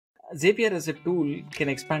Zapier as a tool can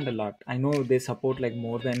expand a lot. I know they support like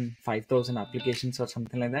more than 5,000 applications or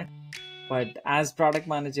something like that. But as product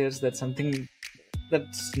managers, that's something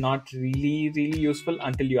that's not really useful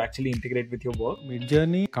until you actually integrate with your work.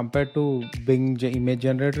 Midjourney compared to Bing image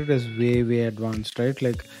generator is way advanced, right?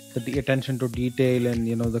 Like the attention to detail and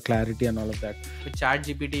the clarity and all of that. With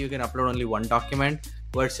ChatGPT, you can upload only one document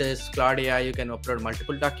versus Claude AI, you can upload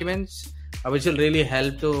multiple documents, which will really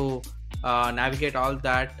help to navigate all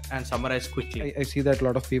that and summarize quickly. I see that a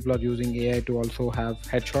lot of people are using AI to also have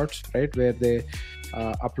headshots, right? Where they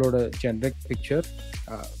upload a generic picture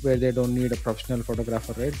where they don't need a professional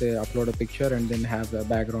photographer, right? They upload a picture and then have a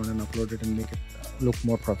background and upload it and make it look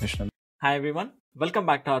more professional. Hi everyone, welcome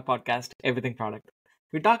back to our podcast, Everything Product.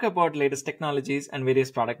 We talk about latest technologies and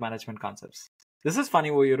various product management concepts. This is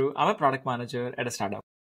Funny Oyuru. I'm a product manager at a startup.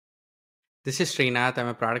 This is Srinath. I'm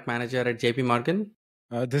a product manager at JP Morgan.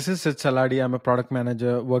 This is Sid Saladi. I'm a product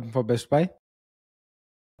manager working for Best Buy.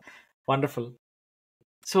 Wonderful.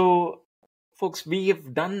 So, folks, we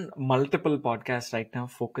have done multiple podcasts right now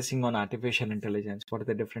focusing on artificial intelligence. What are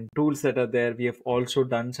the different tools that are there? We have also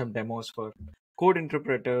done some demos for code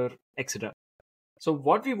interpreter, etc. So,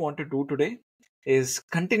 what we want to do today is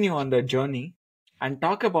continue on the journey and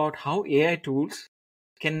talk about how AI tools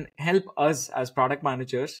can help us as product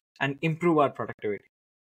managers and improve our productivity.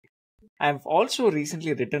 I've also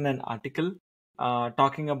recently written an article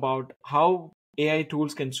talking about how AI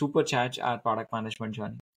tools can supercharge our product management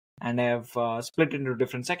journey. And I have split into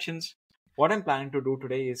different sections. What I'm planning to do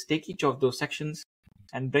today is take each of those sections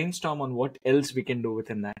and brainstorm on what else we can do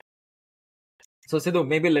within that. So, Sidhu,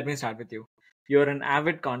 maybe let me start with you. You're an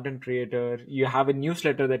avid content creator. You have a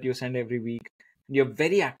newsletter that you send every week. You're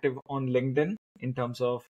very active on LinkedIn in terms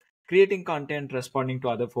of creating content, responding to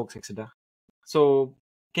other folks, etc. So,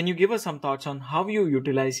 can you give us some thoughts on how you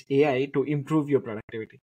utilize AI to improve your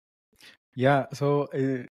productivity? Yeah, so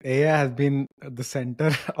AI has been the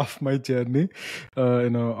center of my journey,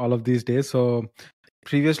 all of these days. So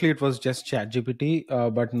previously it was just ChatGPT,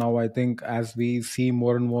 but now I think as we see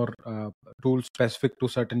more and more tools specific to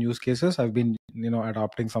certain use cases, I've been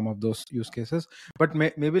adopting some of those use cases. But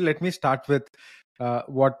maybe let me start with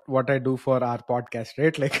what I do for our podcast,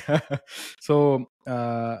 right? Like, so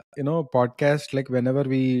podcast, like whenever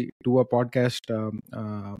we do a podcast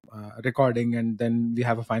recording and then we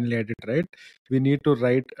have a final edit, right? We need to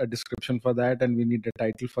write a description for that, and we need a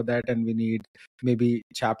title for that, and we need maybe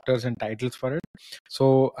chapters and titles for it.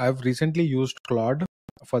 So I've recently used Claude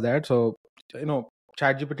for that. So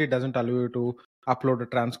ChatGPT doesn't allow you to upload a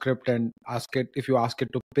transcript and ask it. If you ask it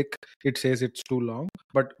to pick, it says it's too long.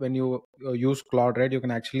 But when you use Claude, right, you can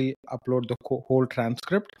actually upload the whole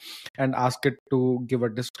transcript and ask it to give a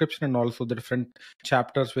description and also the different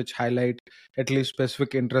chapters which highlight at least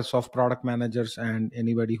specific interests of product managers and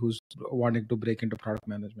anybody who's wanting to break into product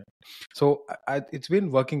management. So it's been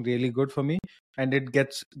working really good for me, and it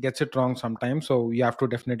gets it wrong sometimes. So you have to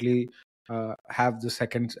definitely have the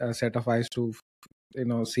second set of eyes to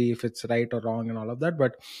see if it's right or wrong and all of that.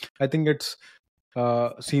 But I think it's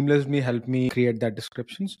seamlessly helped me create that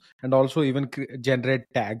descriptions and also even generate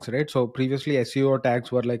tags, right? So previously SEO tags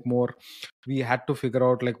were like more, we had to figure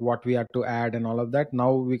out like what we had to add and all of that.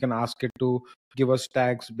 Now we can ask it to give us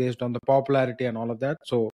tags based on the popularity and all of that.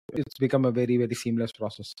 So it's become a very seamless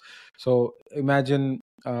process. So imagine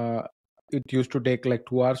it used to take like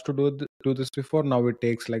 2 hours to do this before. Now it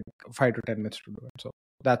takes like 5 to 10 minutes to do it. So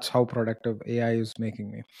that's how productive AI is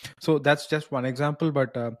making me. So that's just one example,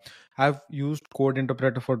 but I've used code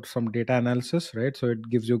interpreter for some data analysis, right? So it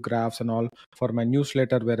gives you graphs and all for my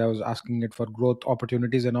newsletter, where I was asking it for growth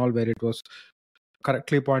opportunities and all, where it was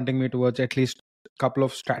correctly pointing me towards at least a couple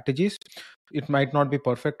of strategies. It might not be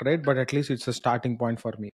perfect, right? But at least it's a starting point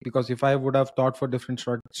for me, because if I would have thought for different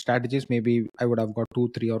strategies, maybe I would have got 2,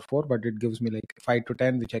 3 or 4, but it gives me like 5 to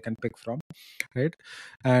 10 which I can pick from, right?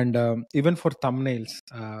 And even for thumbnails,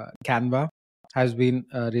 Canva has been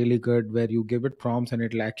really good, where you give it prompts and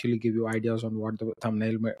it'll actually give you ideas on what the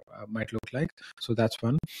thumbnail might look like. So that's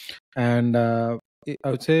one. And I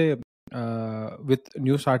would say with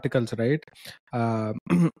news articles, right? uh,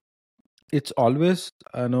 it's always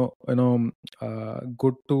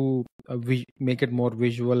good to make it more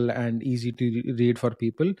visual and easy to read for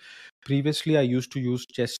people. Previously I used to use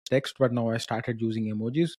just text, but now I started using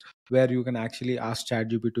emojis, where you can actually ask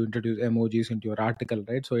ChatGPT to introduce emojis into your article,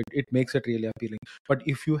 right? So it makes it really appealing. But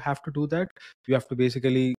if you have to do that, you have to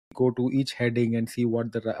basically go to each heading and see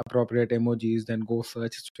what the appropriate emoji is, then go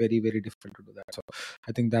search. It's very difficult to do that. So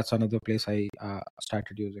I think that's another place I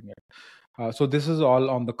started using it. So this is all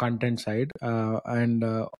on the content side, and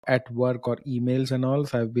at work or emails and all,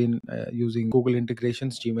 so I've been using Google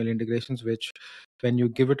integrations, Gmail integrations, which when you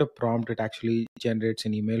give it a prompt, it actually generates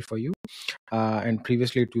an email for you. And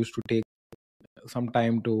previously, it used to take some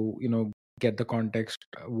time to get the context,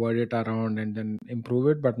 word it around, and then improve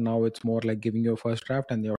it. But now it's more like giving you a first draft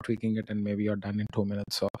and you're tweaking it, and maybe you're done in 2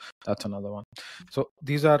 minutes. So that's another one. So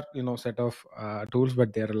these are set of tools,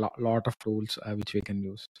 but there are lot of tools which we can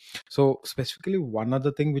use. So specifically, one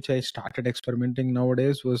other thing which I started experimenting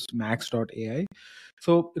nowadays was max.ai.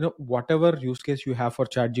 So whatever use case you have for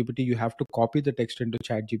ChatGPT, you have to copy the text into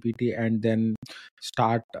ChatGPT and then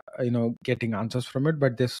start getting answers from it.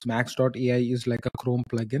 But this max.ai is like a Chrome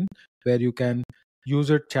plugin where you can use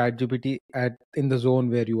it ChatGPT at in the zone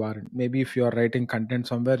where you are in. Maybe if you are writing content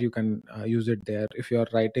somewhere, you can use it there. If you are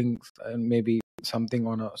writing maybe something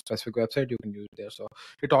on a specific website, you can use it there. So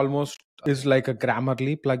it almost is like a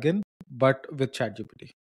Grammarly plugin but with ChatGPT.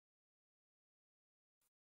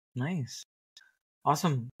 Nice.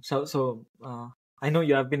 Awesome. So I know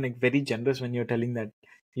you have been like very generous when you're telling that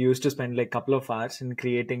you used to spend like a couple of hours in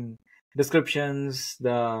creating descriptions,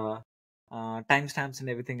 the timestamps and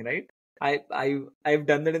everything, right? I've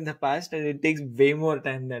done that in the past, and it takes way more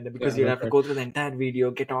time than that, because Yeah, you that's have to right. go through the entire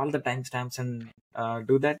video, get all the timestamps, and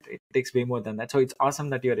do that. It takes way more than that. So it's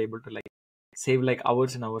awesome that you're able to like save like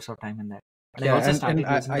hours and hours of time in that. And I Yeah, also and started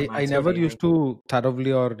I, using the I I never Max.ai. used to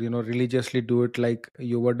thoroughly or religiously do it like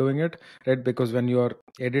you were doing it, right? Because when you're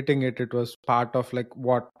editing it, it was part of like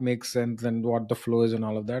what makes sense and what the flow is and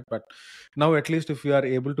all of that. But now at least if you are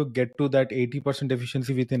able to get to that 80%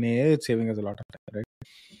 efficiency within AI, it's saving us a lot of time, right?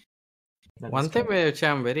 That is One thing correct. which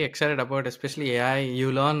I'm very excited about, especially AI,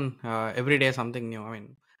 you learn every day something new. I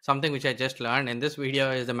mean, something which I just learned in this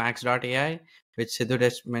video is the max.ai, which Sidhu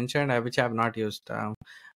just mentioned, which I have not used.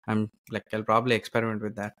 I'm like, I'll probably experiment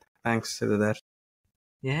with that. Thanks, Sidhu. There.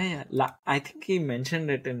 Yeah, yeah. I think he mentioned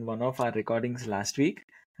it in one of our recordings last week,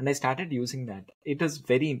 and I started using that. It is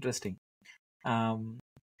very interesting. Um,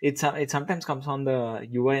 it sometimes comes on the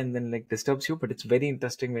UI and then like disturbs you, but it's very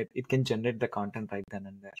interesting that it can generate the content right then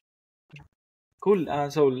and there. Cool.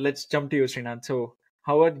 So let's jump to you, Srinath. So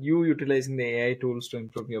how are you utilizing the AI tools to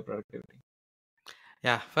improve your productivity?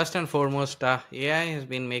 Yeah, first and foremost, AI has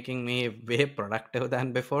been making me way productive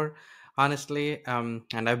than before, honestly. And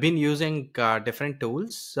I've been using different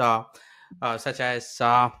tools, such as,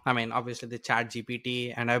 I mean, obviously the Chat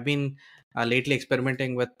GPT, and I've been lately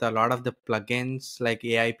experimenting with a lot of the plugins like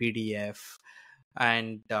AI PDF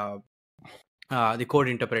and the code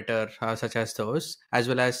interpreter, such as those, as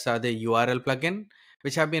well as the URL plugin,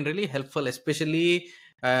 which have been really helpful. Especially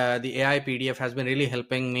the AI PDF has been really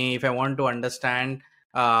helping me if I want to understand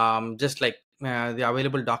just like the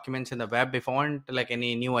available documents in the web. If I want like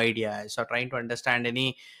any new ideas or trying to understand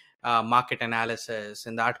any market analysis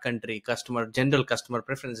in that country, general customer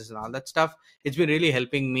preferences and all that stuff, it's been really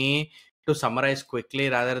helping me to summarize quickly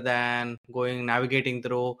rather than navigating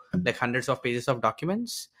through like hundreds of pages of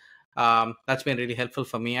documents. That's been really helpful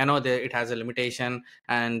for me. I know that it has a limitation,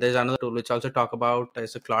 and there's another tool which also talk about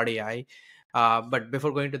is a Claude AI. But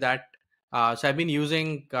before going to that, so I've been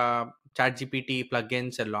using ChatGPT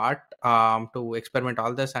plugins a lot to experiment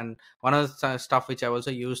all this, and one of the stuff which I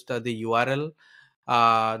also used the URL,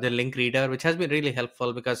 the link reader, which has been really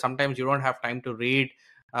helpful because sometimes you don't have time to read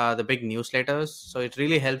the big newsletters, so it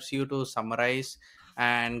really helps you to summarize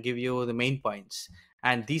and give you the main points.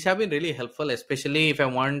 And these have been really helpful, especially if I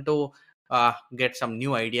want to get some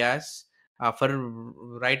new ideas for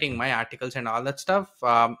writing my articles and all that stuff.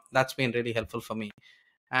 That's been really helpful for me.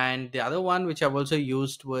 And the other one which I've also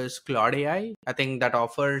used was Claude AI. I think that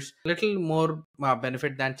offers a little more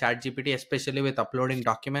benefit than ChatGPT, especially with uploading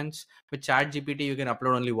documents. With ChatGPT, you can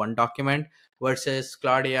upload only one document, versus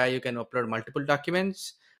Claude AI, you can upload multiple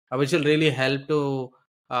documents, which will really help to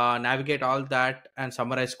navigate all that and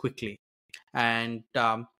summarize quickly. And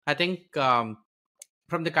I think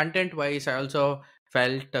from the content wise, I also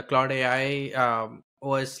felt Claude AI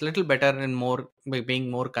was little better and more by being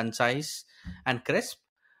more concise and crisp.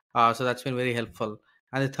 So that's been very helpful.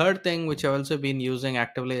 And the third thing which I've also been using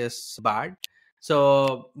actively is Bard.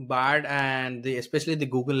 So Bard and especially the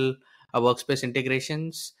Google workspace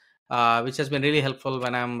integrations, which has been really helpful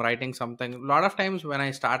when I'm writing something. A lot of times when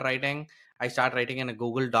I start writing in a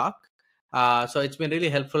Google Doc. So it's been really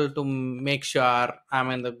helpful to make sure I'm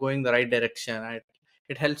in going the right direction.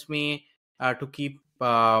 It helps me to keep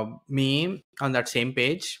me on that same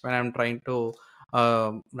page when I'm trying to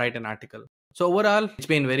write an article. So overall, it's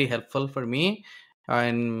been very helpful for me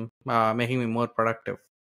in making me more productive.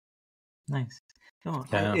 Nice. No,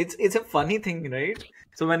 Yeah. it's a funny thing, right?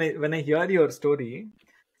 So when I hear your story,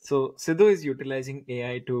 So Sidhu is utilizing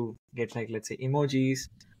AI to get like, let's say, emojis,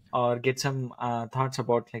 or get some thoughts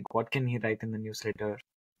about like what can he write in the newsletter,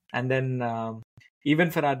 and then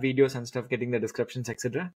even for our videos and stuff, getting the descriptions,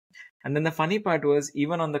 etc. And then the funny part was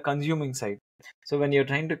even on the consuming side. So when you're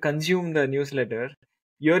trying to consume the newsletter,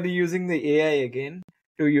 you're using the AI again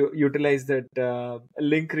to utilize that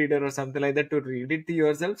link reader or something like that to read it to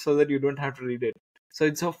yourself so that you don't have to read it. So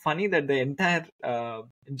it's so funny that the entire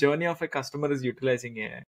journey of a customer is utilizing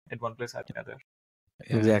AI at one place or the other.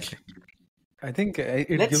 Yeah, Exactly. I think it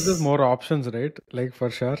gives us Let's more options, right? Like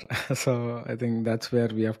for sure. So I think that's where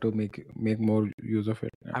we have to make more use of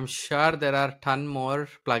it. Yeah. I'm sure there are ton more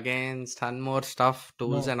plugins, ton more stuff,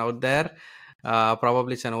 tools, No, and out there.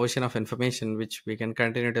 Probably it's an ocean of information which we can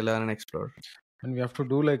continue to learn and explore. and we have to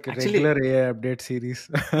do like a regular actually AI update series.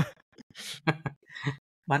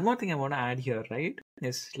 one more thing I want to add here, right,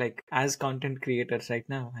 is like as content creators right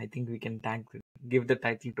now, I think we can give the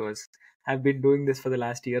title to us. I've been doing this for the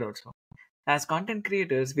last year or so. As content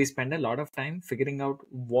creators, we spend a lot of time figuring out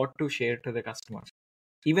what to share to the customers,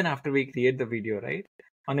 even after we create the video, right?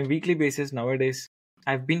 On a weekly basis nowadays,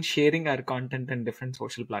 I've been sharing our content on different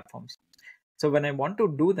social platforms. So when I want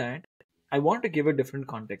to do that, I want to give a different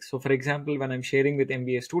context. So for example, when I'm sharing with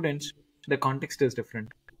MBA students, the context is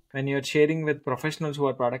different. When you're sharing with professionals who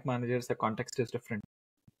are product managers, the context is different.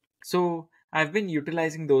 So I've been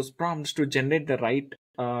utilizing those prompts to generate the right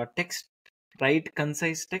text, right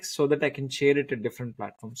concise text, so that I can share it to different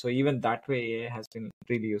platforms. So even that way, AI has been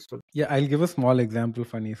really useful. Yeah, I'll give a small example,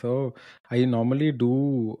 funny. So I normally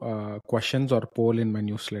do questions or poll in my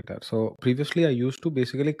newsletter. So previously, I used to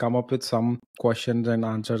basically come up with some questions and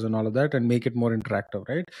answers and all of that and make it more interactive,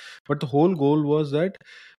 right? But the whole goal was that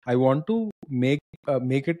I want to make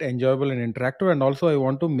it enjoyable and interactive, and also I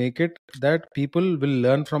want to make it that people will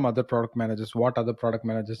learn from other product managers, what other product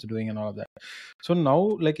managers are doing, and all of that. So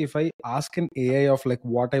now, like if I ask an AI of like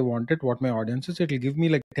what I wanted, what my audience is, it'll give me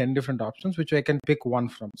like 10 different options which I can pick one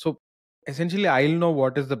from. So essentially I'll know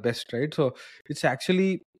what is the best, right? So it's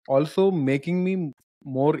actually also making me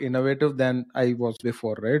more innovative than I was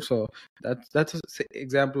before, right? So that's an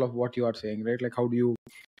example of what you are saying, right? Like how do you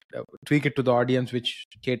tweak it to the audience which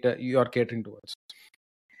cater you are catering towards.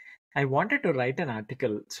 I wanted to write an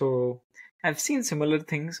article. So I've seen similar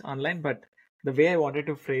things online, but the way I wanted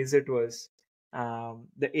to phrase it was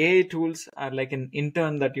the AI tools are like an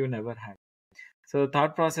intern that you never had. So the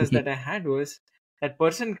thought process that I had was that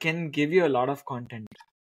person can give you a lot of content,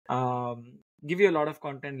 give you a lot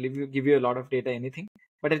of data, anything.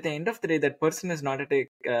 But at the end of the day, that person is not at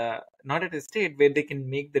a state where they can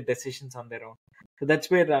make the decisions on their own. So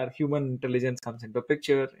that's where our human intelligence comes into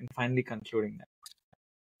picture, and finally concluding that.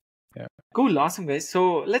 Yeah. Cool, awesome guys.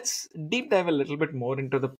 So let's deep dive a little bit more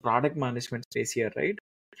into the product management space here, right?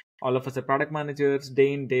 All of us are product managers,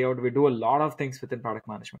 day in, day out. We do a lot of things within product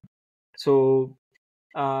management. So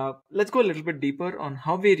let's go a little bit deeper on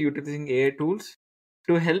how we're utilizing AI tools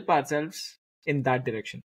to help ourselves in that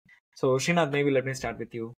direction. So Srinath, maybe let me start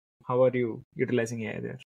with you. How are you utilizing AI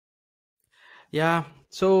there? Yeah.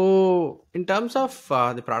 So in terms of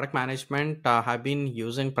the product management, I've been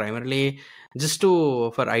using primarily just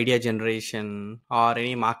to for idea generation or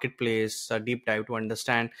any marketplace deep dive to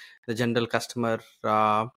understand the general customer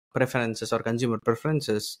preferences or consumer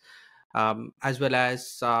preferences, as well as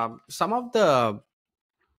some of the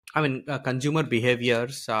consumer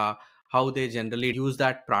behaviors, how they generally use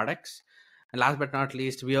that products. And last but not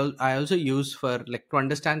least, I also use for like to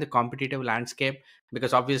understand the competitive landscape,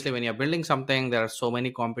 because obviously when you're building something, there are so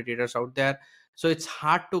many competitors out there. So it's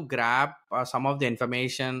hard to grab some of the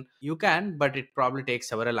information you can, but it probably takes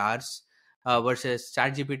several hours. Versus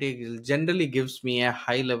ChatGPT generally gives me a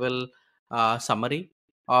high level summary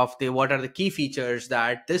of the what are the key features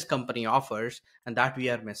that this company offers and that we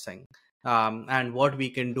are missing, and what we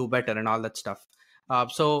can do better and all that stuff.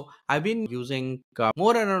 So I've been using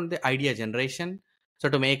more around the idea generation. So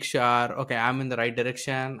to make sure, okay, I'm in the right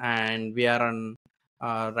direction and we are on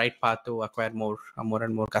right path to acquire more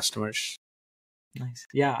and more customers. Nice.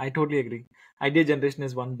 Yeah, I totally agree. Idea generation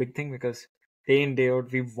is one big thing because day in, day out,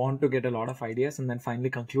 we want to get a lot of ideas and then finally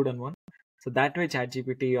conclude on one. So that way,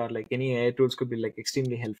 ChatGPT or like any AI tools could be like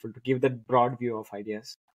extremely helpful to give that broad view of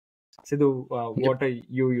ideas. Sidhu, Yep. what are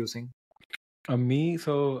you using? Me,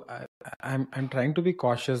 so I'm trying to be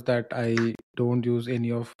cautious that I don't use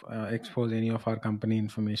any of expose any of our company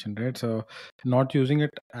information, right? So not using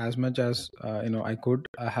it as much as I could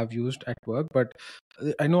have used at work, but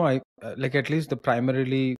I know I like at least the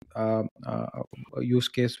primarily use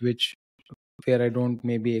case which where I don't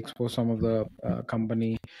maybe expose some of the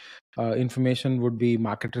company information would be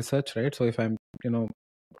market research, right? So if I'm you know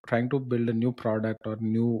trying to build a new product or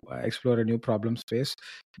new explore a new problem space,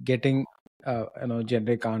 getting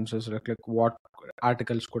generic answers like what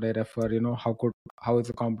articles could I refer, how is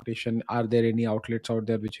the competition, are there any outlets out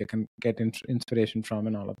there which I can get inspiration from,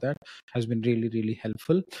 and all of that has been really really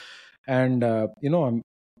helpful. And I'm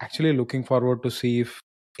actually looking forward to see if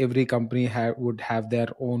every company would have their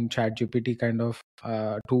own chat gpt kind of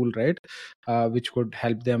tool, right? Which could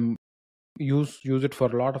help them use it for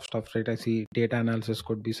a lot of stuff, right? I see data analysis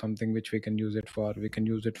could be something which we can use it for. We can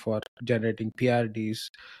use it for generating prds,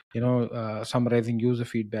 summarizing user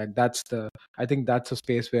feedback. I think that's a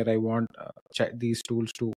space where I want these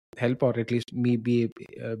tools to help, or at least me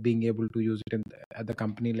being able to use it at the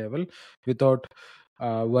company level without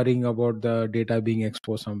worrying about the data being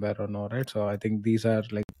exposed somewhere or no, right? So I think these are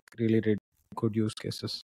like really, really good use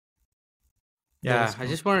cases. That Yeah, is I true.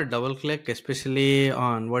 just want to double click, especially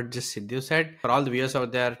on what just Sidhu said. For all the viewers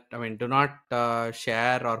out there, I mean, do not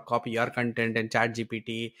share or copy your content in Chat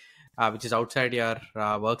GPT, which is outside your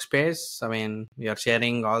workspace. I mean, you're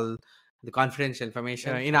sharing all the confidential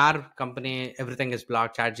information. Right. In our company, everything is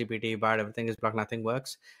blocked. Chat GPT, but everything is blocked. Nothing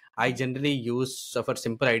works. I generally use for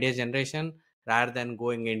simple idea generation rather than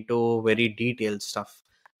going into very detailed stuff,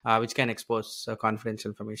 which can expose confidential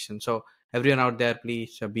information. So everyone out there,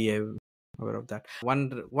 please be aware of that.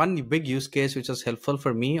 One big use case which was helpful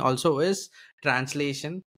for me also is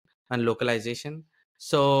translation and localization.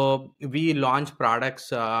 So we launch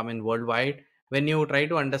products worldwide. When you try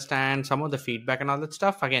to understand some of the feedback and all that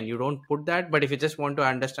stuff, again, you don't put that, but if you just want to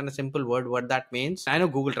understand a simple word what that means, I know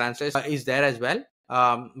Google Translate is there as well.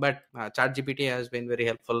 But ChatGPT has been very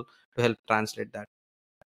helpful to help translate that.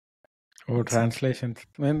 Oh, Excellent. translations.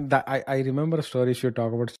 When that I remember a story you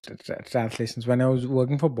talk about translations when I was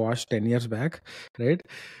working for Bosch 10 years back, right?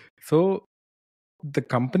 So the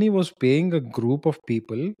company was paying a group of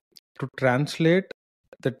people to translate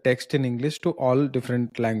the text in English to all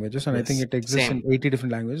different languages, and I think Yes. it exists in Same. 80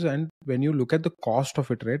 different languages. And when you look at the cost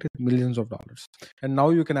of it, right, it's millions of dollars. And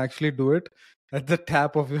now you can actually do it at the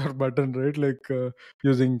tap of your button, right? Like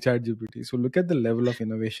using ChatGPT. So look at the level of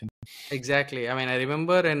innovation. Exactly. I mean, I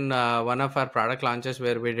remember in one of our product launches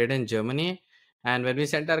where we did in Germany, and when we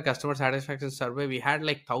sent our customer satisfaction survey, we had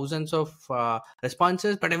like thousands of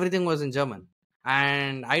responses, but everything was in German.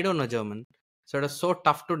 And I don't know German. So it was so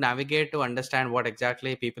tough to navigate to understand what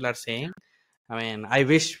exactly people are saying. I mean, I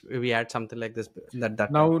wish we had something like this at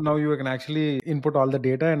that time. Now you can actually input all the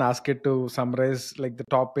data and ask it to summarize like the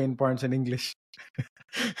top pain points in English.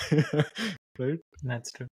 Right?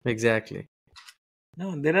 That's true. Exactly.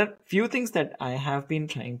 No, there are few things that I have been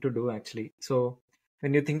trying to do actually. So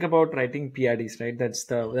when you think about writing PRDs, right?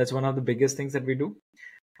 That's one of the biggest things that we do.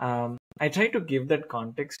 I try to give that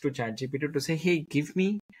context to ChatGPT to say, hey, give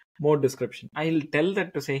me more description. I'll tell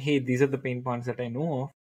that to say, hey, these are the pain points that I know of.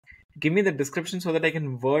 Give me the description so that I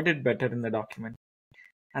can word it better in the document.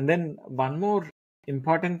 And then one more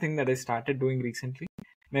important thing that I started doing recently,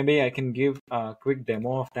 maybe I can give a quick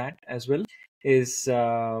demo of that as well, is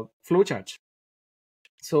flowcharts.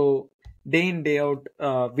 So day in day out,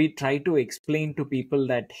 we try to explain to people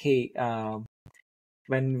that hey,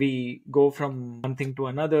 when we go from one thing to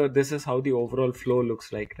another, this is how the overall flow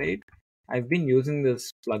looks like, right? I've been using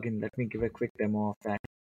this plugin. Let me give a quick demo of that.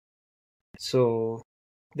 So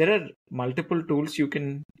there are multiple tools you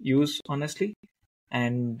can use, honestly,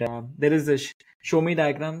 and there is the show me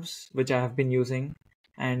diagrams which I have been using,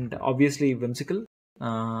 and obviously Whimsical.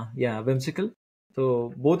 Whimsical.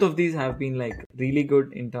 So both of these have been like really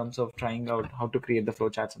good in terms of trying out how to create the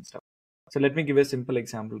flowcharts and stuff. So let me give a simple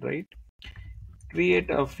example, right? Create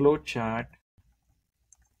a flowchart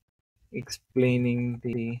explaining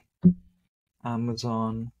the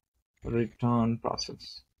Amazon return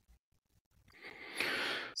process.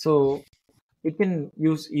 So you can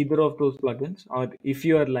use either of those plugins, or if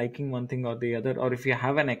you are liking one thing or the other, or if you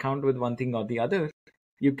have an account with one thing or the other,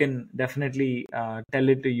 you can definitely tell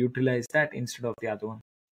it to utilize that instead of the other one.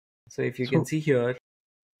 So if you can So see here,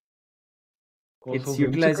 also it's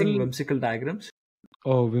utilizing whimsical. whimsical diagrams.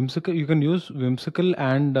 Oh, whimsical. You can use whimsical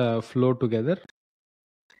and flow together.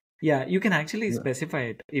 Yeah, you can actually Yeah. specify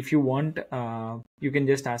it. If you want, you can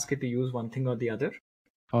just ask it to use one thing or the other.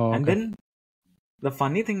 Oh, And okay. then the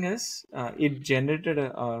funny thing is, it generated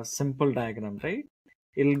a simple diagram, right?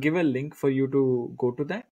 It'll give a link for you to go to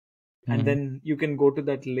that. And Mhm. then you can go to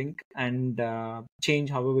that link and change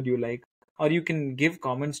however you like, or you can give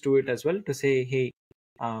comments to it as well to say, hey,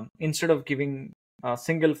 instead of giving a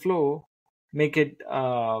single flow, make it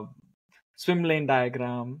swim lane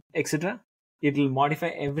diagram, etc. It'll modify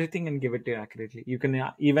everything and give it to you accurately. You can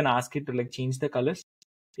even ask it to like change the colors.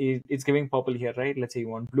 It's giving purple here, right? Let's say you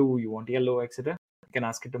want blue, you want yellow, etc. You can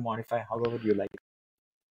ask it to modify however you like.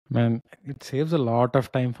 Man, it saves a lot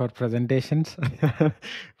of time for presentations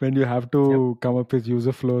when you have Yep. to come up with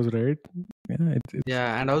user flows, right? Yeah,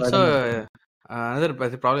 Yeah, and it's quite an also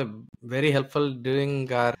another probably very helpful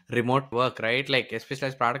during our remote work, right? Like especially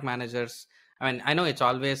as product managers. I mean, I know it's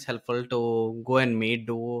always helpful to go and meet,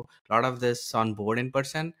 do a lot of this on board in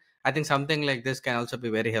person. I think something like this can also be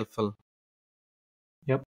very helpful.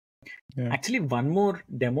 Yep. yeah. Actually, one more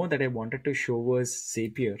demo that I wanted to show was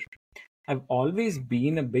Zapier. I've always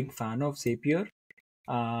been a big fan of Zapier,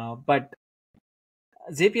 but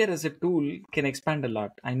Zapier as a tool can expand a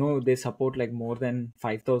lot. I know they support like more than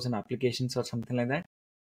 5,000 applications or something like that.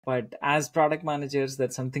 But as product managers,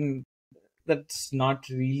 that's something that's not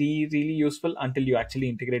really useful until you actually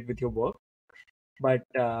integrate with your work. But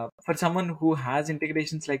for someone who has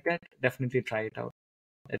integrations like that, definitely try it out.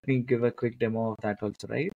 Let me give a quick demo of that also,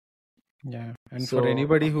 right? Yeah, and for So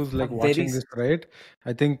anybody who's a like very watching this, right?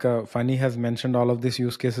 I think Funny has mentioned all of these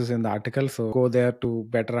use cases in the article, so go there to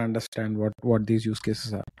better understand what these use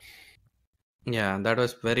cases are. Yeah, that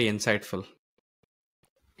was very insightful.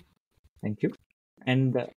 Thank you.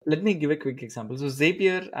 And let me give a quick example. So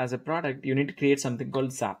Zapier as a product, you need to create something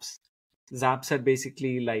called Zaps. Zaps are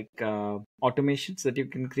basically like automations that you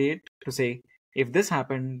can create to say, if this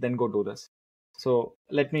happened, then go do this. So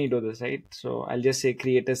let me do this, right? So I'll just say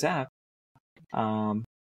create a Zap um,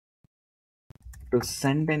 to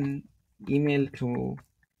send an email to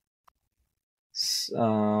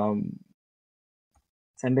um,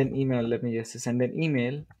 send an email. Let me just say send an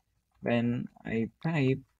email when I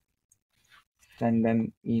type send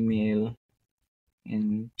an email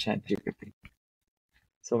in ChatGPT.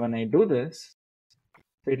 So when I do this,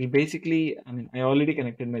 so it'll basically, I mean, I already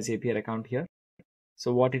connected my Zapier account here.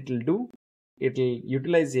 So what it'll do, it'll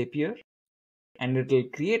utilize Zapier and it'll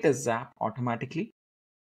create a Zap automatically.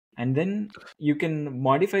 And then you can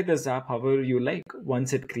modify the Zap however you like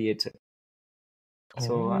once it creates it.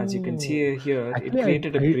 So as you can Oh, see here, it actually,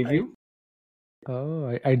 created a preview.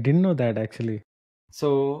 I didn't know that actually.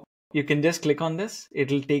 So you can just click on this.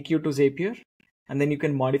 It'll take you to Zapier and then you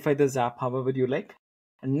can modify the Zap however you like.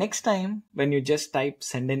 And next time when you just type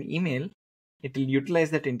send an email, it will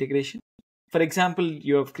utilize that integration. For example,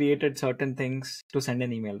 you have created certain things to send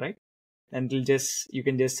an email, right? And you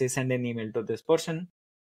can just say send an email to this person,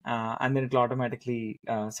 and then it'll automatically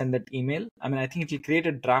send that email. I mean, I think it'll create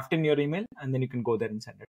a draft in your email, and then you can go there and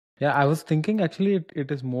send it. Yeah, I was thinking actually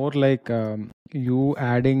it is more like you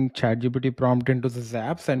adding ChatGPT prompt into the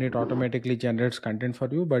Zaps and it automatically generates content for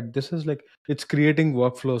you. But this is like it's creating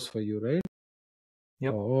workflows for you, right?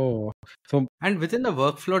 Yep. Oh, so And within the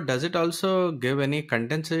workflow, does it also give any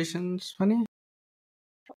condensations, Funny?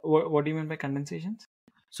 What do you mean by condensations?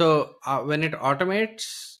 So when it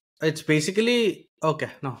automates, it's basically okay.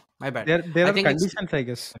 No, my bad. there I are think it's conditions, I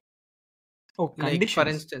guess. Oh, like, for conditions.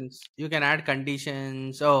 instance, you can add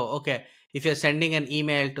conditions. Oh, okay. If you're sending an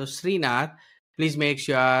email to Srinath, please make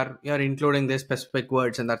sure you're including the specific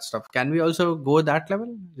words and that stuff. Can we also go that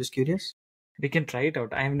level? Just curious. We can try it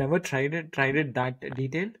out. I have never tried it that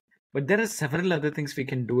detailed, but there are several other things we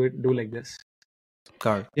can do like this.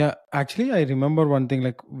 God. Yeah, actually, I remember one thing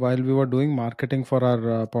like while we were doing marketing for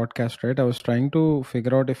our podcast, right? I was trying to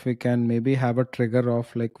figure out if we can maybe have a trigger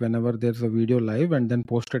of like whenever there's a video live and then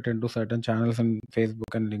post it into certain channels on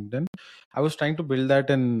Facebook and LinkedIn. I was trying to build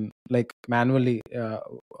that in like manually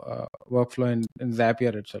workflow in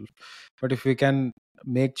Zapier itself. But if we can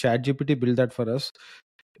make ChatGPT build that for us,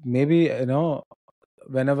 maybe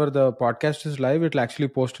whenever the podcast is live, it'll actually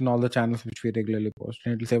post in all the channels which we regularly post,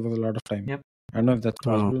 and it'll save us a lot of time. Yep. I don't know if that's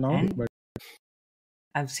Oh. possible now, And but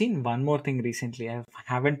I've seen one more thing recently. I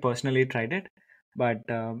haven't personally tried it, but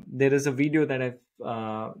there is a video that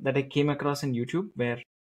I came across on YouTube where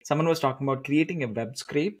someone was talking about creating a web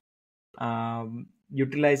scrape,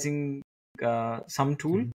 utilizing some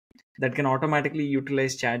tool that can automatically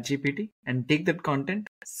utilize ChatGPT and take that content,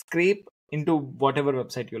 scrape into whatever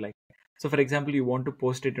website you like. So, for example, you want to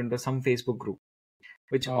post it into some Facebook group,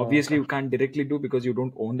 which oh, obviously okay. you can't directly do because you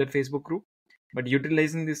don't own that Facebook group. But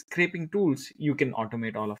utilizing these scraping tools, you can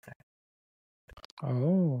automate all of that.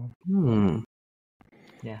 Oh,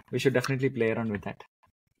 Yeah, we should definitely play around with that.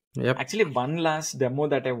 Yep. Actually, one last demo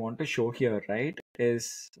that I want to show here, right,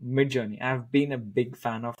 is Midjourney. I've been a big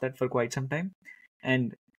fan of that for quite some time.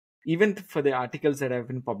 And even for the articles that I've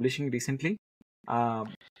been publishing recently,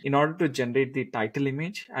 in order to generate the title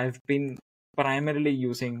image, I've been primarily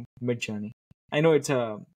using Midjourney. I know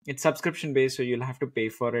it's subscription based, so you'll have to pay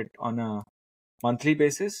for it on a monthly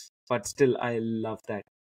basis, but still, I love that.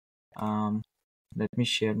 Let me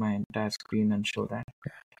share my entire screen and show that.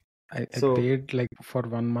 I So paid like for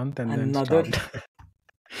 1 month and then another stopped.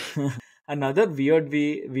 Another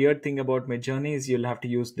weird thing about Midjourney is you'll have to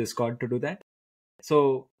use Discord to do that.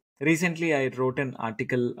 So recently, I wrote an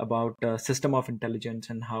article about system of intelligence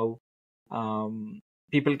and how um,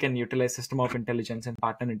 people can utilize system of intelligence and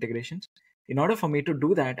partner integrations. In order for me to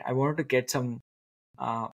do that, I wanted to get some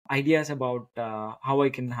ideas about how I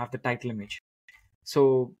can have the title image.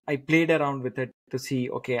 So I played around with it to see,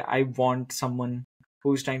 okay, I want someone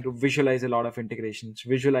who's trying to visualize a lot of integrations,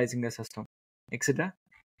 visualizing a system, etc.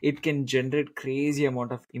 It can generate crazy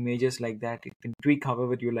amount of images like that. It can tweak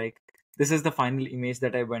however you like. This is the final image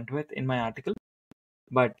that I went with in my article,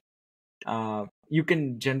 but you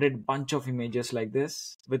can generate bunch of images like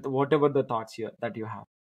this with whatever the thoughts that you have.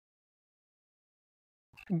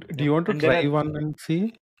 Do Yep. you want to And there try are, one and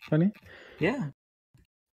see, Funny? yeah,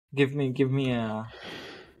 give me a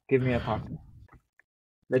thought.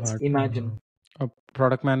 Let's What? imagine. A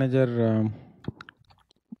product manager,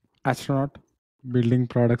 astronaut, building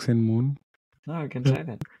products in moon. No, we can try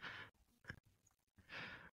that.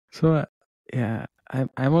 So yeah,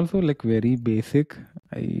 I'm also like very basic.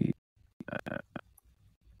 I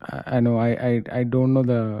I know I don't know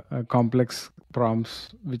the complex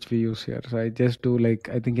prompts which we use here. So I just do like,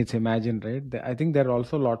 I think it's Imagine, right? I think there are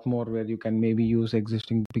also a lot more where you can maybe use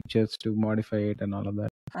existing pictures to modify it and all of that.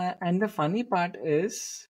 And the funny part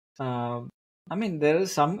is, I mean, there are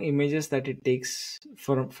some images that it takes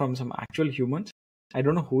from some actual humans. I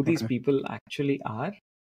don't know who these Okay. people actually are,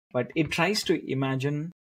 but it tries to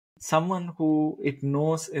imagine someone who it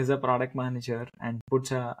knows is a product manager and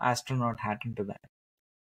puts a astronaut hat into that.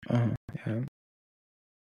 Yeah.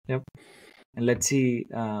 Yep. And let's see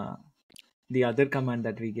the other command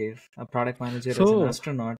that we gave. A product manager as an So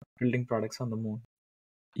astronaut building products on the moon.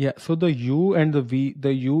 yeah, so the U and the V,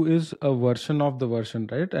 the U is a version of the version,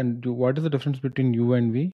 right? And what is the difference between U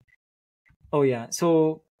and V? Oh yeah.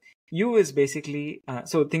 So U is basically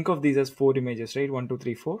so think of these as 4 images, right? 1, 2,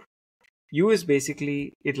 3, 4. U is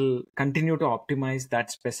basically it'll continue to optimize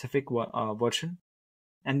that specific version,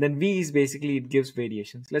 and then V is basically it gives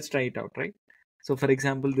variations. Let's try it out, right? So for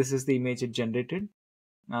example, this is the image it generated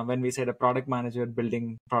when we said a product manager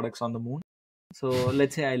building products on the moon. So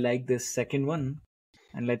let's say I like this second one,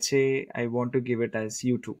 and let's say I want to give it as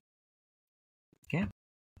U2. Okay,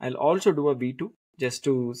 I'll also do a V2 just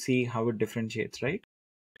to see how it differentiates, right?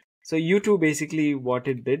 So U2 basically what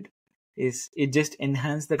it did is it just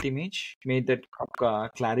enhanced that image, made that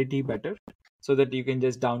clarity better so that you can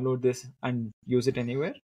just download this and use it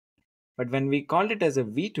anywhere. But when we called it as a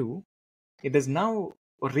V2, it is now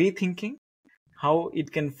rethinking how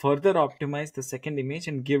it can further optimize the second image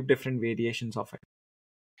and give different variations of it.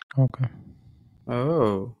 Okay.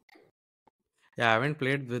 Oh. Yeah, I haven't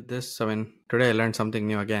played with this. I mean, today I learned something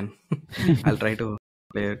new again. I'll try to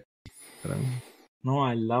play it. No,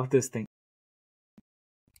 I love this thing.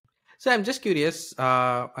 So I'm just curious.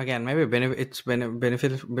 Again, maybe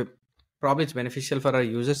probably it's beneficial for our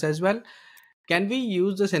users as well. Can we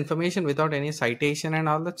use this information without any citation and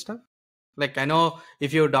all that stuff? Like I know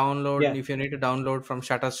if you Yeah. need to download from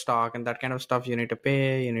Shutterstock and that kind of stuff, you need to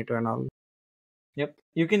pay, you need to and all. Yep.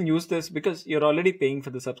 You can use this because you're already paying for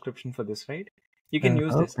the subscription for this, right? You can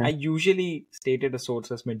use this. Okay. I usually stated a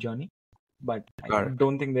source as Midjourney, but I Got it.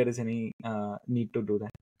 don't think there is any need to do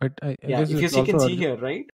that. But I Yeah, guess if it's you can also see here,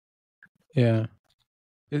 right? yeah.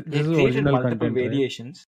 This is It created original multiple content, right?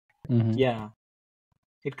 variations. Mm-hmm. Yeah,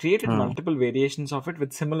 it created Hmm. multiple variations of it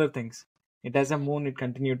with similar things. It has a moon, it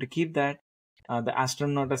continued to keep that. The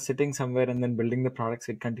astronaut is sitting somewhere and then building the products,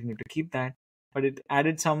 it continued to keep that. But it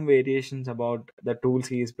added some variations about the tools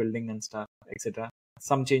he is building and stuff, etc.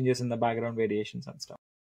 Some changes in the background variations and stuff.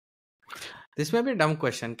 This may be a dumb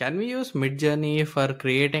question. Can we use Midjourney for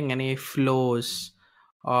creating any flows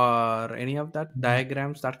or any of that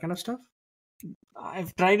diagrams, that kind of stuff?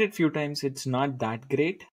 I've tried it few times. It's not that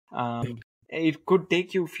great. It could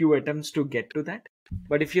take you few attempts to get to that.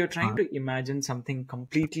 But if you're trying to imagine something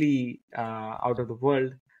completely out of the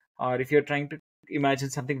world, or if you're trying to imagine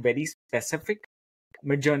something very specific,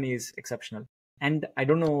 Midjourney is exceptional. And I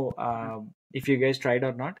don't know if you guys tried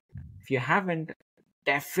or not. If you haven't,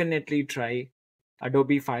 definitely try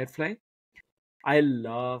Adobe Firefly. I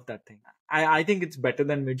love that thing. I think it's better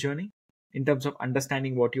than Midjourney in terms of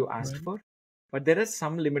understanding what you asked Right. for. But there are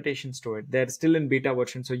some limitations to it. They're still in beta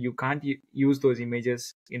version, so you can't use those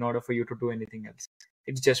images in order for you to do anything else.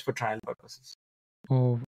 It's just for trial purposes.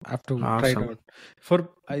 Oh, I have to try it Awesome. out.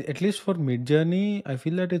 At least for Midjourney, I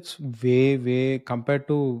feel that it's way compared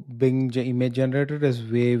to Bing image generator is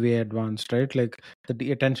way advanced, right? Like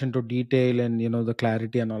the attention to detail and the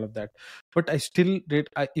clarity and all of that. But I still did.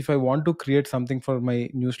 If I want to create something for my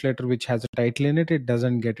newsletter which has a title in it, it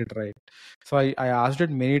doesn't get it right. So I asked it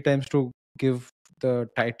many times to give the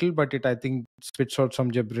title, but it I think spits out some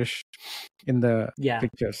gibberish in the Yeah,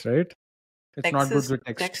 pictures, right? It's not good with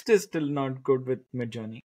text. text is still not good with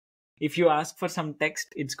Midjourney. If you ask for some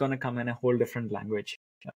text, it's gonna come in a whole different language.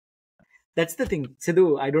 Yeah. That's the thing,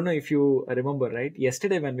 Sidhu. I don't know if you remember, right?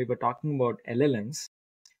 Yesterday when we were talking about LLMs,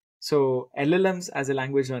 so LLMs as a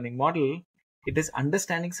language learning model, it is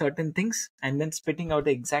understanding certain things and then spitting out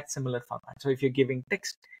the exact similar format. So if you're giving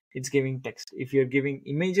text, it's giving text. If you're giving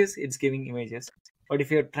images, it's giving images. But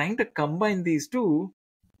if you're trying to combine these two,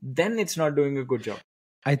 then it's not doing a good job.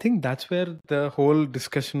 I think that's where the whole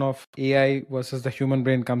discussion of AI versus the human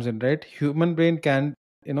brain comes in, right? Human brain can,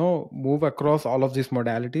 move across all of these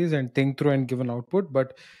modalities and think through and give an output,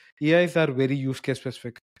 but AIs are very use case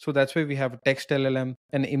specific. So that's why we have a text LLM,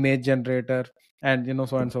 an image generator, and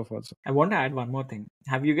so on and so forth. I want to add one more thing.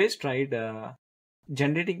 Have you guys tried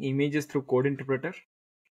generating images through code interpreter?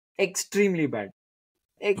 Extremely bad.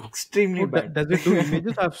 Extremely Oh, bad. does it do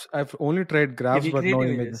images? I've only tried graphs, It'll but create no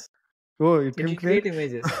images. images. Oh, it can It'll create. create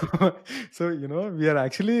images. So we are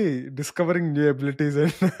actually discovering new abilities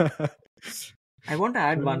and. I want to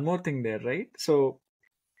add one more thing there, right? So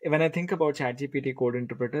when I think about ChatGPT code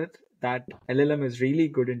interpreter, that LLM is really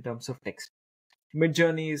good in terms of text.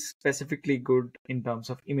 Midjourney is specifically good in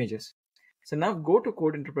terms of images. So now go to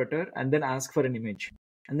code interpreter and then ask for an image.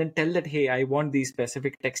 And then tell that, hey, I want the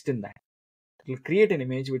specific text in that. It will create an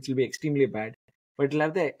image which will be extremely bad, but it will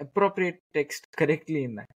have the appropriate text correctly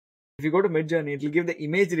in that. If you go to Midjourney, it will give the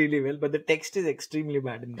image really well, but the text is extremely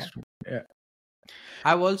bad in that. Yeah.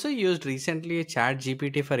 I've also used recently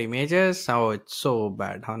ChatGPT for images. Oh, it's so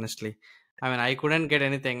bad, honestly. I mean, I couldn't get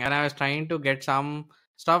anything, and I was trying to get some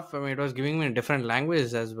stuff. I mean, it was giving me in different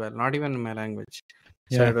languages as well, not even in my language.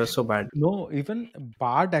 So Yeah. it was so bad. No, even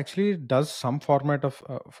Bard actually does some format of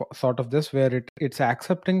sort of this where it's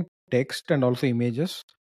accepting text and also images,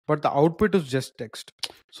 but the output is just text.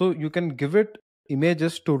 So you can give it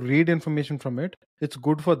images to read information from it. It's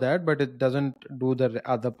good for that, but it doesn't do the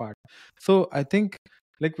other part. So I think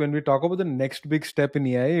like when we talk about the next big step in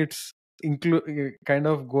AI, it's kind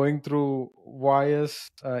of going through voice,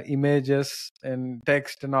 images, and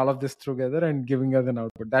text and all of this together and giving us an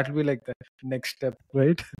output. That will be like the next step,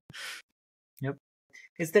 right? Yep.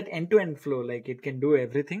 It's that end-to-end flow, like it can do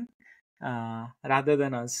everything rather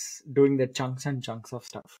than us doing the chunks and chunks of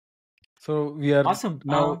stuff. So we are Awesome.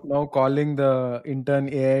 now calling the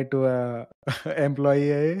intern AI to a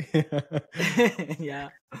employee AI. Yeah,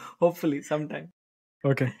 hopefully sometime.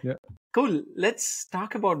 Okay, yeah. Cool. Let's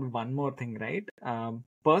talk about one more thing, right?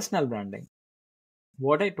 Personal branding.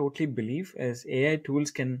 What I totally believe is AI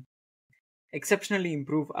tools can exceptionally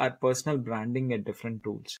improve our personal branding at different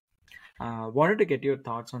tools. Wanted to get your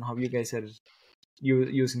thoughts on how you guys are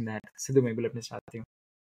using that. Sidhu, maybe let me start with you.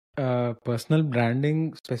 Personal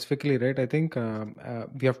branding specifically, right? I think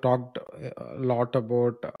we have talked a lot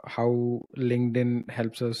about how LinkedIn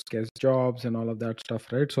helps us get jobs and all of that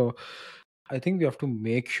stuff, right? So I think we have to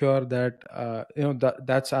make sure that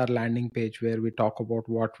that's our landing page where we talk about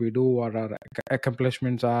what we do, what our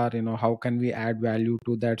accomplishments are. How can we add value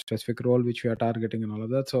to that specific role which we are targeting and all of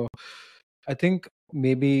that. So I think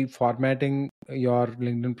maybe formatting your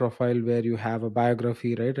LinkedIn profile where you have a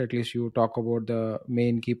biography, right? At least you talk about the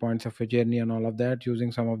main key points of your journey and all of that.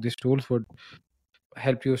 Using some of these tools would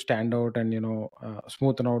help you stand out and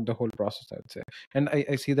smoothen out the whole process, I'd say. And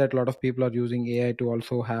I see that a lot of people are using AI to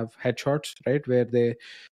also have headshots, right, where they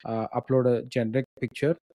upload a generic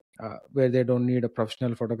picture where they don't need a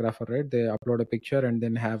professional photographer, right? They upload a picture and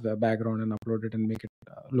then have a background and upload it and make it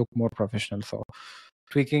look more professional. So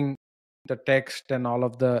tweaking the text and all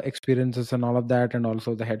of the experiences and all of that and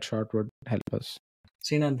also the headshot would help us.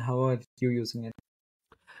 Srinath, how are you using it?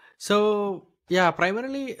 So yeah,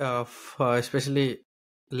 primarily, especially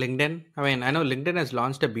LinkedIn. I mean, I know LinkedIn has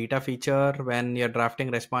launched a beta feature when you're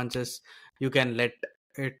drafting responses. You can let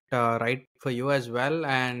it write for you as well,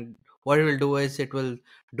 and what it will do is it will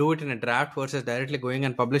do it in a draft versus directly going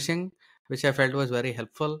and publishing, which I felt was very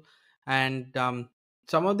helpful. And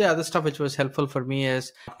some of the other stuff which was helpful for me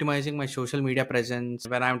is optimizing my social media presence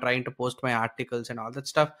when I'm trying to post my articles and all that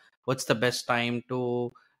stuff. What's the best time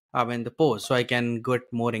to in the post so I can get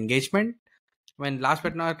more engagement. When last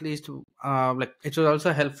but not least, like it was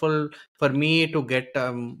also helpful for me to get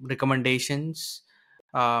recommendations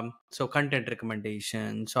So content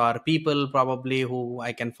recommendations or people probably who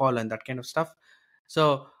I can follow and that kind of stuff.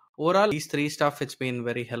 So overall, these three stuff, it's been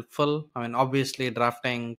very helpful. I mean, obviously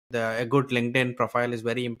drafting a good LinkedIn profile is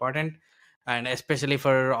very important, and especially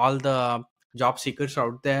for all the job seekers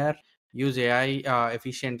out there, use AI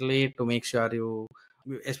efficiently to make sure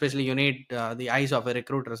especially you need the eyes of the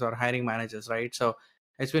recruiters or hiring managers, right? So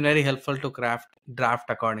it's been very helpful to draft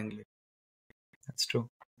accordingly. That's true.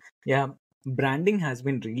 Yeah, branding has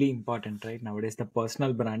been really important, right? Nowadays, the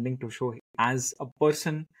personal branding to show as a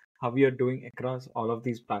person how you're doing across all of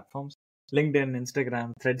these platforms, LinkedIn,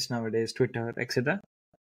 Instagram, Threads nowadays, Twitter, etc.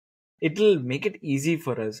 It'll make it easy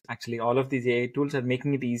for us. Actually, all of these AI tools are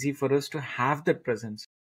making it easy for us to have that presence.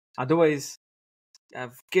 Otherwise, you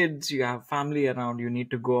have kids, you have family around, you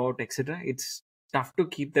need to go out, etc. It's tough to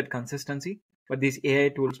keep that consistency, but these AI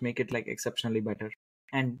tools make it like exceptionally better.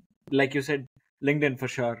 And like you said, LinkedIn for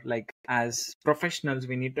sure. Like as professionals,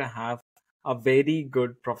 we need to have a very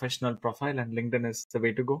good professional profile, and LinkedIn is the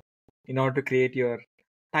way to go in order to create your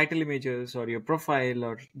title images or your profile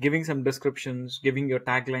or giving some descriptions, giving your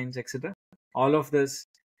taglines, etc. All of this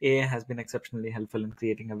AI has been exceptionally helpful in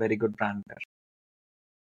creating a very good brand there.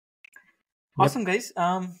 Yep. Awesome, guys.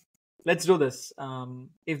 Let's do this.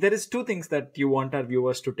 If there is two things that you want our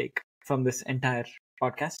viewers to take from this entire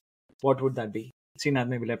podcast, what would that be? Srinath,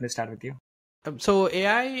 maybe let me start with you. So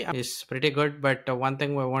AI is pretty good, but one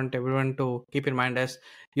thing we want everyone to keep in mind is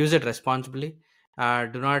use it responsibly.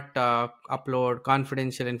 Do not upload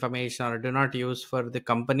confidential information or do not use for the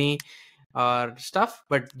company or stuff,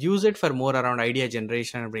 but use it for more around idea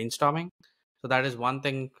generation and brainstorming. So that is one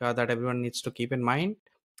thing that everyone needs to keep in mind.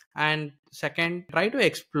 And second, try to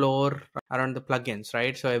explore around the plugins,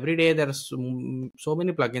 right? So every day there's so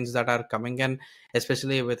many plugins that are coming in,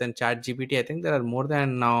 especially within ChatGPT. I think there are more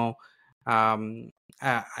than now,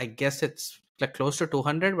 I guess it's like close to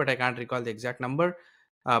 200, but I can't recall the exact number.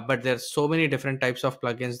 But there's so many different types of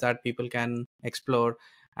plugins that people can explore.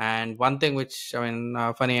 And one thing which, I mean,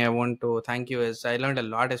 funny, I want to thank you is I learned a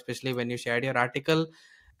lot, especially when you shared your article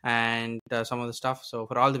and some of the stuff. So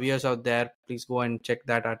for all the viewers out there, please go and check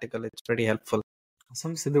that article. It's pretty helpful.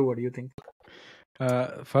 Awesome, Sidhu, what do you think?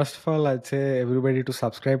 First of all, I'd say everybody to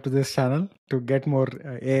subscribe to this channel to get more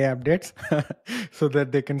AI updates so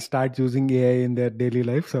that they can start using AI in their daily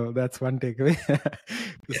life. So that's one takeaway.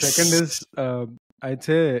 The second is, I'd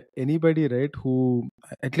say anybody, right, who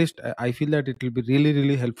at least I feel that it will be really,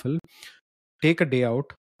 really helpful. Take a day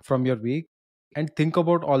out from your week and think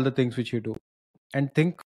about all the things which you do and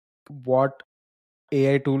think what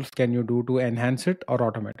AI tools can you do to enhance it or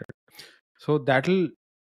automate it. So that'll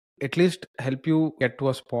at least help you get to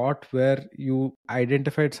a spot where you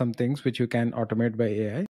identified some things which you can automate by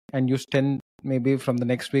AI, and you then maybe from the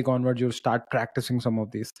next week onward you'll start practicing some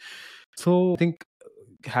of these. So I think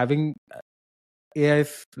having AI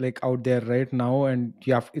is like out there right now, and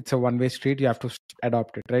it's a one-way street. You have to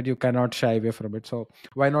adopt it, right? You cannot shy away from it. So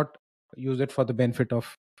why not use it for the benefit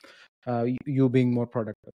of you being more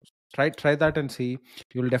productive? Try that and see.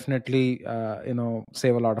 You'll definitely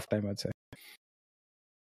save a lot of time, I'd say.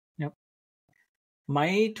 Yep.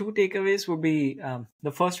 My two takeaways would be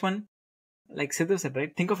the first one, like Sidhu said,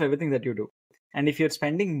 right? Think of everything that you do. And if you're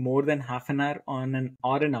spending more than half an hour on an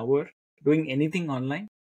hour doing anything online,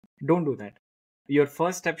 don't do that. Your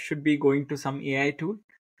first step should be going to some AI tool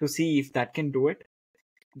to see if that can do it.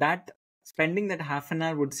 That spending that half an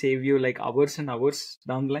hour would save you like hours and hours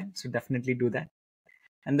down the line. So definitely do that.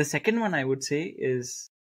 And the second one I would say is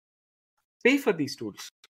pay for these tools.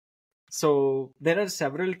 So there are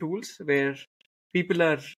several tools where people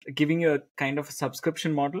are giving you a kind of a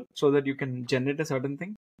subscription model so that you can generate a certain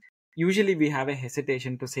thing. Usually we have a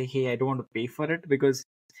hesitation to say, hey, I don't want to pay for it because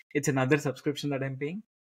it's another subscription that I'm paying.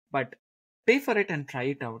 But pay for it and try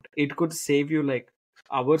it out. It could save you like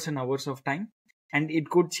hours and hours of time, and it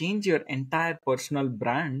could change your entire personal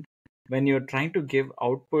brand when you're trying to give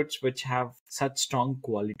outputs which have such strong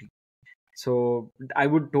quality. So I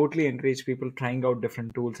would totally encourage people trying out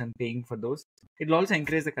different tools and paying for those. It'll also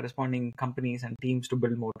encourage the corresponding companies and teams to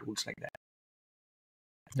build more tools like that.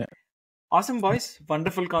 Yeah. Awesome, boys.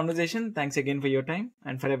 Wonderful conversation. Thanks again for your time.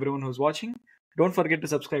 And for everyone who's watching, don't forget to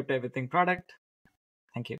subscribe to Everything Product.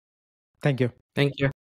 Thank you. Thank you. Thank you.